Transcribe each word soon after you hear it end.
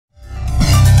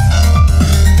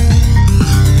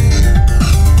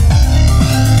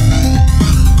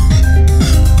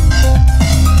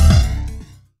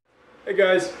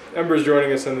Ember's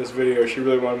joining us on this video. She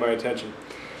really wanted my attention.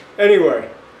 Anyway,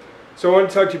 so I want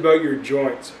to talk to you about your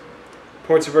joints.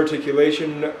 Points of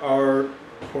articulation are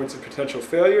points of potential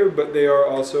failure, but they are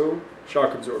also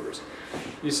shock absorbers.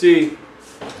 You see,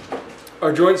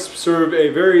 our joints serve a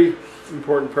very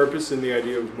important purpose in the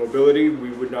idea of mobility. We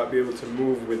would not be able to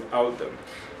move without them.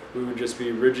 We would just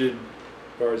be rigid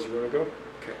bars. You want to go?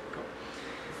 Okay, go.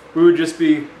 We would just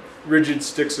be rigid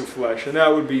sticks of flesh, and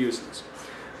that would be useless.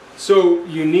 So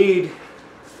you need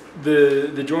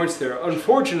the joints there.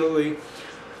 Unfortunately,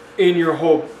 in your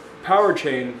whole power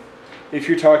chain, if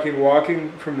you're talking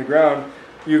walking from the ground,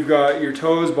 you've got your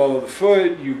toes, ball of the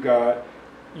foot, you've got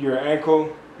your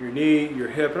ankle, your knee, your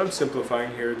hip, and I'm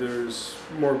simplifying here. There's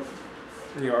more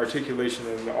articulation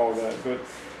than all that,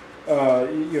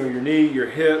 but your knee, your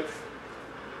hip,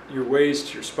 your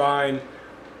waist, your spine,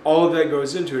 all of that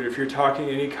goes into it. If you're talking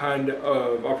any kind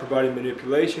of upper body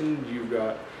manipulation, you've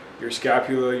got your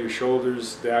scapula, your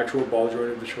shoulders, the actual ball joint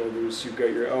of the shoulders, you've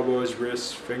got your elbows,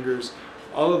 wrists, fingers,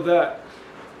 all of that.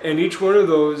 And each one of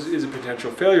those is a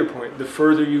potential failure point. The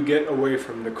further you get away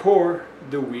from the core,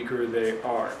 the weaker they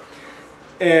are.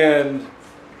 And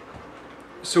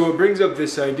so it brings up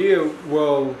this idea,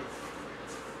 well,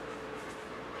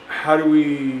 how do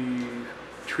we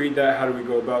treat that? How do we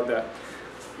go about that?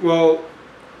 Well,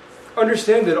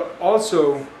 understand that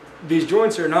also these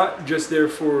joints are not just there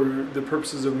for the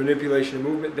purposes of manipulation and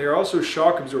movement. They are also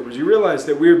shock absorbers. You realize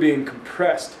that we're being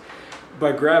compressed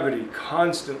by gravity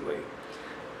constantly.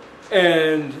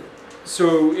 And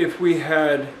so if we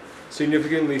had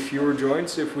significantly fewer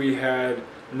joints, if we had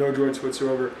no joints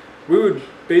whatsoever, we would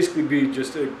basically be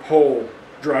just a pole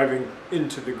driving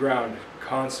into the ground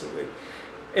constantly.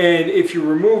 And if you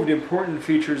removed important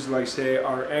features like, say,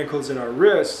 our ankles and our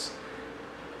wrists,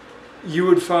 you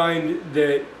would find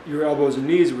that your elbows and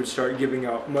knees would start giving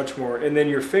out much more. And then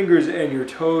your fingers and your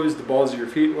toes, the balls of your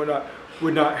feet and whatnot,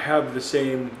 would not have the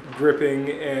same gripping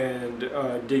and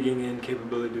digging in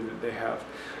capability that they have.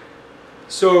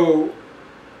 So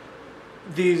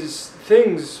these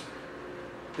things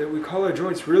that we call our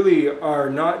joints really are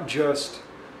not just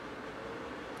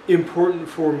important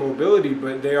for mobility,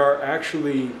 but they are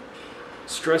actually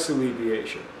stress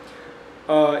alleviation.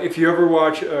 If you ever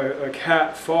watch a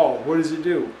cat fall, what does it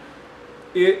do?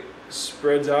 It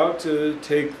spreads out to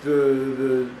take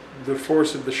the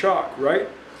force of the shock, right?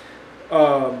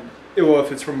 Well,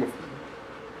 if it's from a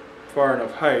far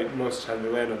enough height, most of the time they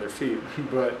land on their feet.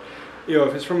 But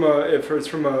if it's from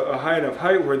a high enough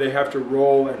height where they have to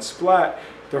roll and splat,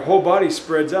 their whole body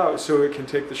spreads out so it can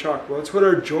take the shock. Well, that's what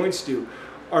our joints do.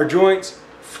 Our joints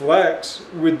flex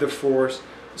with the force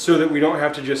so that we don't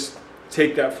have to just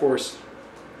take that force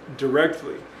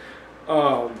directly.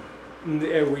 And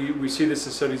we see this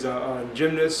in studies on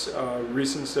gymnasts,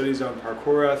 recent studies on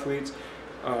parkour athletes.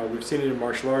 We've seen it in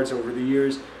martial arts over the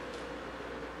years.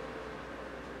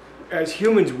 As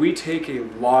humans, we take a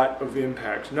lot of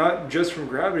impact, not just from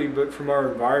gravity, but from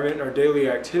our environment and our daily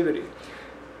activity.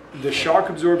 The shock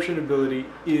absorption ability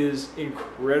is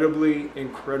incredibly,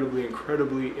 incredibly,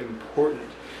 incredibly important.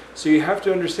 So you have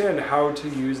to understand how to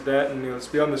use that, and it's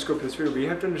beyond the scope of this video, but you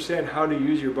have to understand how to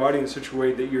use your body in such a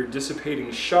way that you're dissipating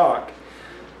shock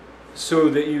so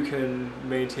that you can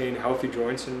maintain healthy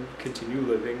joints and continue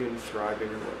living and thriving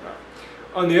and whatnot.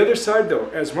 On the other side though,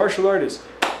 as martial artists,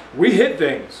 we hit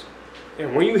things.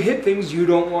 And when you hit things, you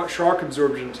don't want shock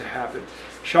absorption to happen.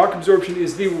 Shock absorption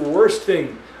is the worst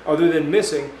thing, other than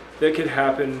missing, that could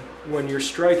happen when you're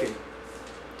striking.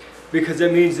 Because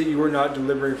that means that you are not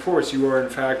delivering force. You are in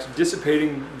fact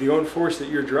dissipating the own force that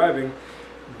you're driving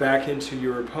back into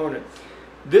your opponent.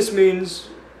 This means,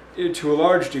 to a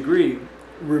large degree,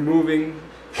 removing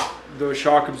those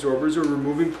shock absorbers or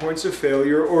removing points of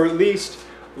failure, or at least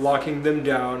locking them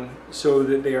down so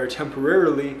that they are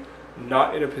temporarily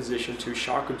not in a position to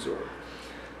shock absorb.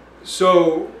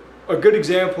 So a good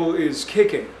example is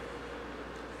kicking.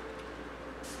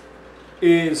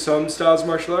 In some styles of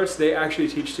martial arts, they actually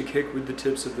teach to kick with the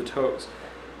tips of the toes.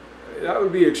 That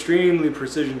would be extremely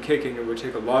precision kicking. It would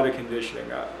take a lot of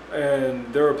conditioning.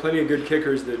 And there are plenty of good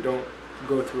kickers that don't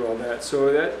go through all that.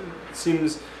 So that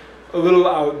seems a little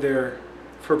out there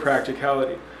for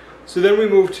practicality. So then we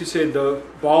move to, say, the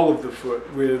ball of the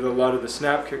foot with a lot of the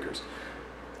snap kickers.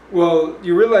 Well,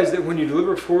 you realize that when you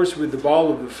deliver force with the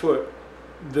ball of the foot,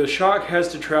 the shock has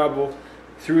to travel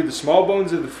through the small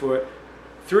bones of the foot,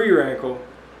 through your ankle,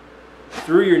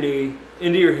 through your knee,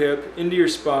 into your hip, into your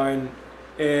spine,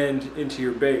 and into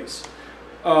your base.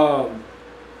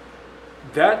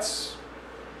 That's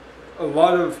a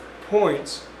lot of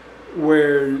points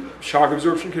where shock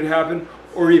absorption could happen,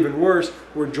 or even worse,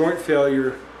 where joint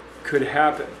failure could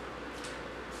happen.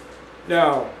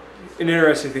 Now, an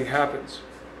interesting thing happens.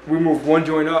 We move one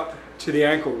joint up to the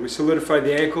ankle. We solidify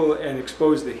the ankle and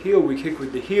expose the heel. We kick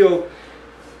with the heel.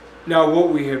 Now what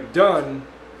we have done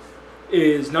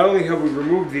is not only have we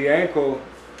removed the ankle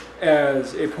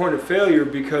as a point of failure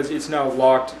because it's now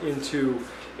locked into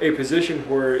a position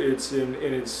where it's in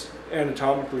its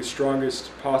anatomically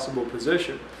strongest possible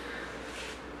position,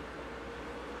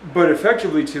 but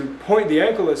effectively to point the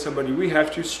ankle at somebody, we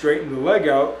have to straighten the leg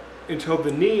out until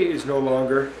the knee is no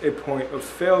longer a point of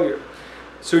failure.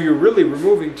 So you're really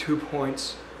removing 2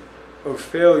 points of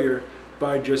failure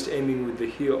by just aiming with the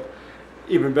heel.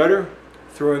 Even better,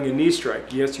 throwing a knee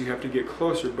strike. Yes, you have to get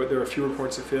closer, but there are fewer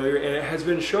points of failure, and it has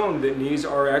been shown that knees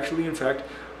are actually, in fact,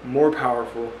 more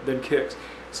powerful than kicks.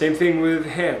 Same thing with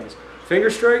hands. Finger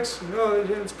strikes, well,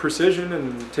 it's precision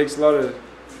and takes a lot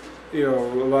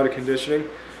of conditioning.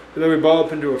 But then we ball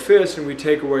up into a fist and we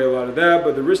take away a lot of that,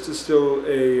 but the wrist is still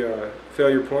a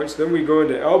failure point. So then we go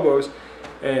into elbows,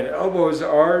 and elbows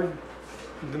are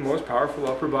the most powerful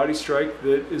upper body strike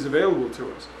that is available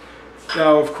to us.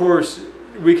 Now, of course,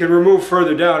 we can remove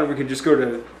further down and we can just go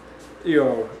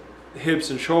to, hips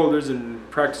and shoulders and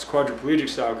practice quadriplegic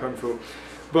style kung fu.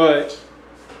 But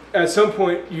at some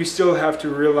point, you still have to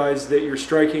realize that your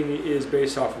striking is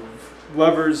based off of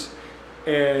levers,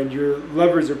 and your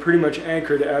levers are pretty much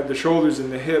anchored at the shoulders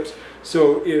and the hips.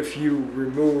 So if you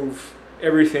remove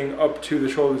everything up to the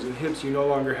shoulders and hips, you no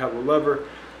longer have a lever.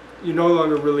 You no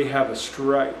longer really have a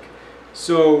strike.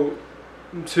 So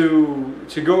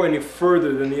to go any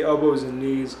further than the elbows and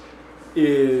knees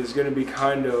is going to be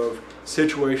kind of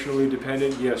situationally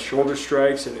dependent. Yes, shoulder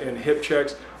strikes and hip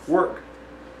checks work.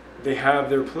 They have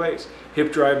their place.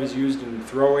 Hip drive is used in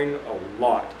throwing a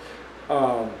lot,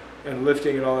 and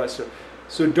lifting and all that stuff.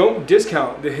 So don't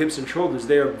discount the hips and shoulders.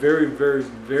 They are very, very,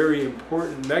 very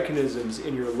important mechanisms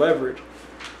in your leverage,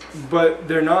 but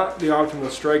they're not the optimal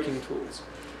striking tools.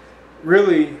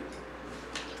 Really,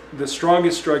 the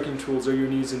strongest striking tools are your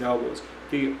knees and elbows.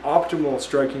 The optimal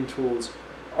striking tools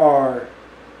are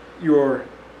your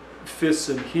fists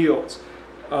and heels.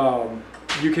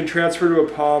 You can transfer to a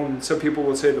palm, and some people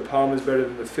will say the palm is better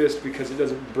than the fist because it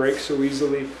doesn't break so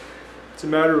easily. It's a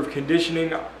matter of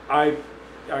conditioning. I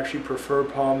actually prefer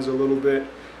palms a little bit,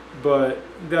 but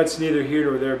that's neither here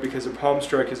nor there because a palm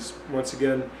strike is, once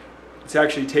again, it's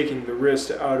actually taking the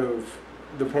wrist out of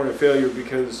the point of failure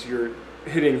because you're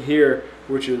hitting here,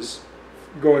 which is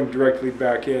going directly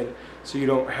back in, so you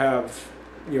don't have,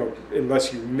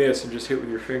 unless you miss and just hit with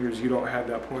your fingers, you don't have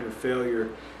that point of failure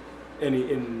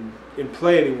in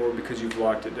play anymore because you've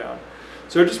locked it down.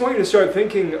 So I just want you to start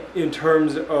thinking in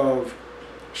terms of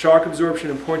shock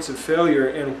absorption and points of failure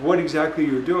and what exactly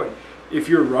you're doing. If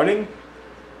you're running,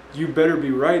 you better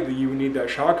be right that you need that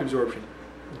shock absorption.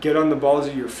 Get on the balls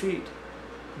of your feet,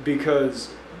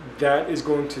 because that is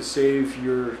going to save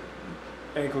your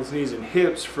ankles, knees, and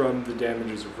hips from the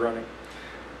damages of running.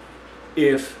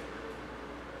 If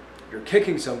you're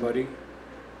kicking somebody,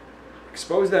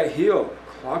 expose that heel,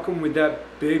 clock them with that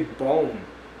big bone.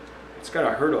 It's going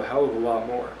to hurt a hell of a lot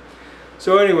more.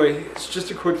 So anyway, it's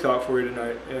just a quick thought for you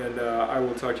tonight, and I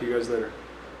will talk to you guys later.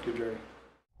 Good journey.